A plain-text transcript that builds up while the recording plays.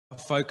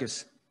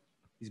focus.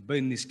 He's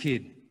beating this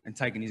kid and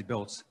taking his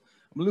belts.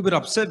 I'm a little bit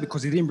upset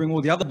because he didn't bring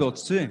all the other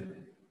belts too.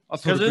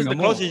 Because this is the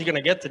closest you're going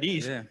to get to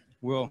these. Yeah,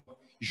 well,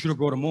 you should have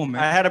brought them all,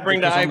 man. I had to bring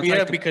the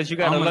IBF because you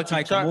got a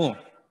lucky them all.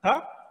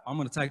 Huh? I'm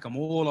going to take them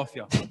all off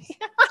you.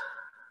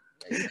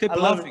 I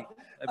love it.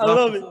 I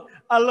love it.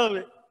 I love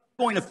it.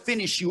 Going to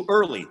finish you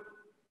early.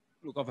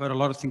 Look, I've heard a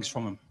lot of things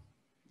from him,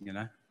 you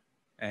know.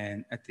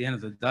 And at the end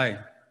of the day,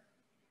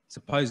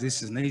 suppose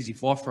this is an easy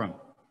fight for him.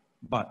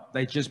 But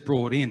they just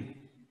brought in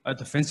a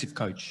defensive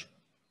coach.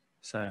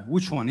 So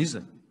which one is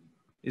it?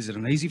 Is it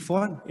an easy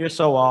fight? You're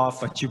so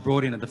off. But you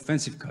brought in a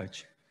defensive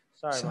coach.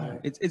 Sorry, man.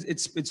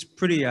 It's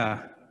pretty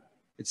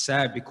it's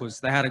sad because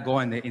they had a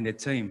guy in their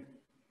team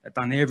that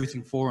done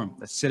everything for him,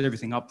 that set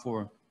everything up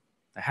for him.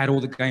 They had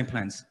all the game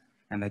plans,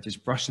 and they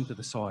just brushed him to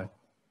the side.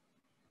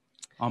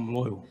 I'm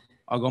loyal.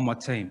 I got my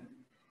team.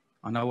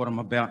 I know what I'm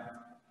about.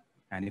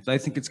 And if they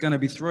think it's going to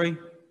be 3,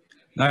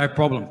 no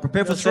problem.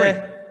 Prepare for 3.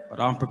 But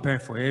I'm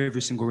prepared for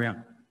every single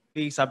round.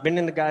 I've been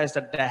in the guys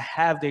that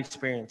have the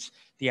experience,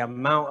 the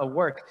amount of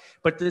work.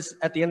 But this,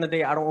 at the end of the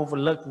day, I don't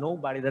overlook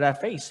nobody that I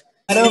face.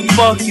 How the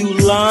fuck you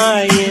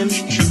lying?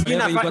 You're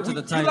not fighting.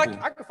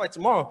 I can fight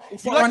tomorrow.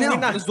 Let's do it right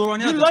now.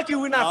 You're lucky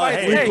we're not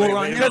fighting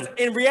today. Because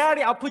in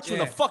reality, I'll put you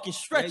in a fucking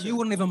stretcher. You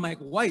wouldn't even make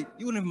weight.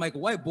 You wouldn't even make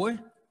weight, boy.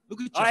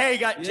 Look at you. Oh, hey,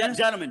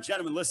 gentlemen,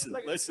 listen.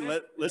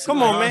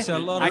 Come on, man.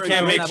 I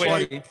can't make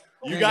weight.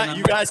 You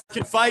guys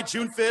can fight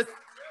June 5th.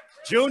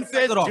 June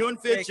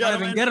 5th,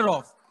 gentlemen. Even get it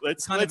off.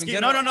 Let's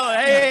get no.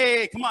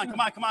 Hey, come on.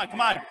 Come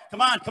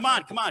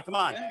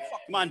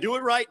on, do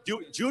it right.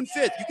 June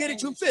 5th. You get it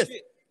June 5th.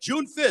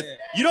 June 5th.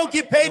 You don't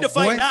get paid to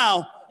fight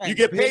now. You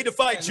get paid to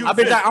fight June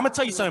 5th. I'm gonna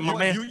tell you something, my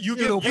man. You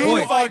are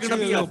gonna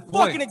be a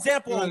fucking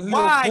example of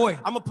why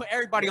I'm gonna put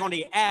everybody on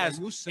their ass.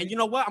 And you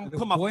know what? I'm gonna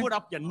put my foot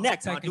up your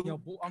neck.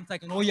 I'm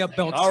taking all your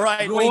belts. All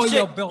right, all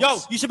your belts. Yo,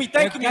 you should be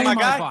thanking me, my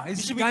guy. You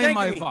should be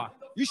thanking me.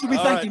 You should be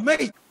thanking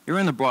me. You're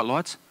in the bright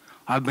lights.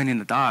 I've been in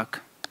the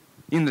dark,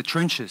 in the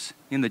trenches,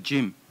 in the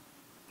gym,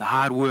 the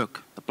hard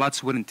work, the blood,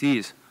 sweat, and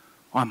tears.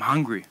 I'm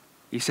hungry.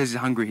 He says he's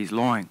hungry. He's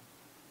lying.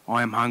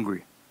 I am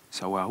hungry.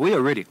 So we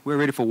are ready. We're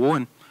ready for war,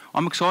 and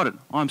I'm excited.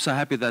 I'm so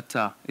happy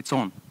that it's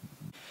on.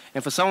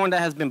 And for someone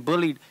that has been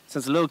bullied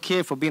since a little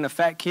kid for being a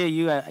fat kid,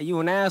 you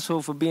an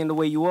asshole for being the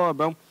way you are,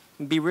 bro.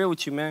 Be real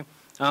with you, man.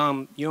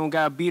 You don't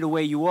gotta be the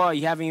way you are.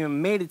 You haven't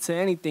even made it to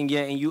anything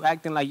yet, and you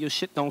acting like your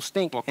shit don't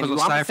stink. Well, and I'm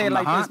gonna say it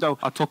like this, though.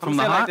 I talk from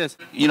the heart. Like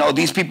you know,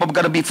 these people are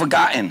gonna be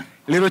forgotten.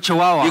 Little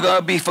Chihuahua. You're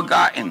gonna be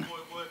forgotten.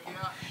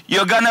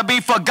 You're gonna be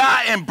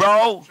forgotten,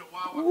 bro.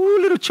 Ooh,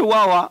 little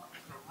Chihuahua.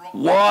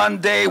 One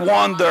day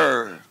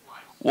wonder.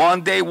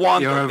 One day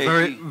wonder. You're a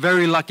very,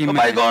 very lucky man.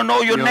 Nobody's gonna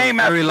know your name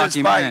after very this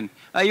lucky fight.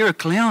 man. You're a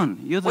clown.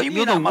 You're the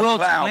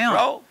world's clown,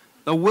 bro.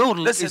 The world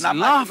Listen, is I'm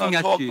not laughing gonna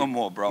at talk you. no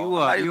more,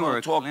 bro. You are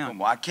a talk clown. no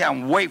more. I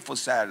can't wait for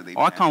Saturday.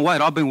 Oh, I can't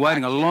wait. I've been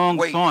waiting a long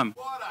time.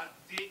 What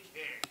a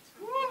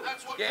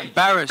dickhead.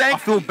 Embarrassed. I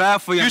feel bad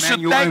for you, man.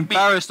 You're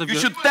embarrassed of you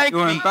should thank me.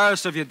 You're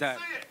embarrassed of your dad.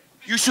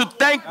 You should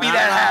thank me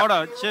that happened.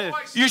 Hold on, chill.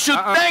 You should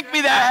thank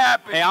me that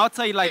happened. Hey, I'll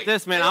tell you like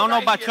this, man. I don't know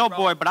about your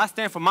boy, but I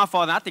stand for my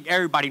father, and I think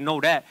everybody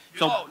know that.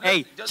 So,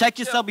 hey, check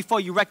yourself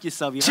before you wreck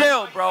yourself. You know?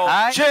 Chill, bro.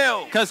 Right?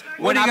 Chill. Because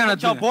when I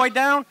put your boy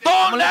down,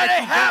 don't let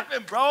it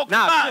happen, bro.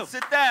 Come on,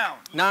 sit down.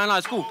 Nah,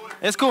 it's cool.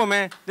 It's cool,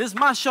 man. This is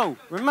my show.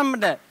 Remember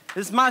that.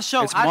 This is my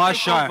show. It's my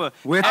show.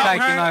 We're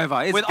taking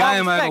over. It's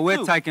game over.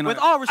 We're taking over.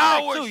 With all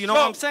respect, too. You know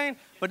what I'm saying?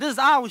 But this is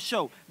our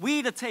show.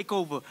 We the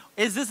takeover.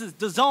 This is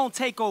the zone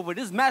takeover.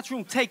 This is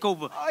Matchroom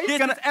takeover. This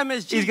is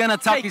MSG. He's gonna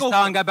tuck his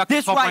tongue and go back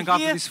to top rank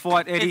after this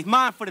fight, Eddie. It's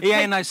mine for the He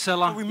ain't no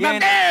seller.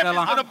 Remember, it's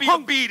gonna be a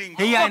beating.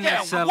 He ain't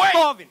no seller.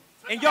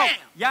 And yo,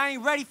 y'all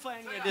ain't ready for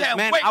any of this,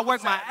 man. I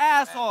work my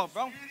ass off,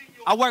 bro.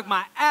 I work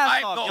my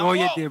ass off. Oh,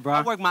 you did, bro.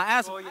 I work my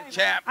ass off.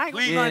 Champ, I ain't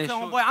gonna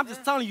tell homeboy. I'm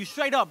just telling you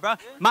straight up, bro.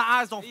 My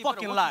eyes don't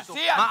fucking lie.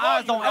 My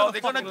eyes don't ever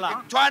fucking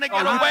lie. Trying to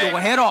get I'll away. rip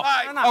your head off.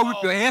 I'll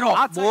rip your head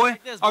off, boy.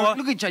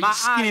 Look at you,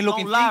 skinny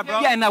looking thing.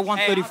 You ain't that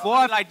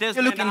 135.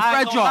 You're looking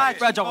fragile.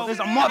 Fragile. There's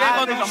a mud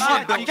belt.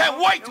 I can't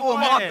wait to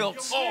mud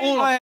belts.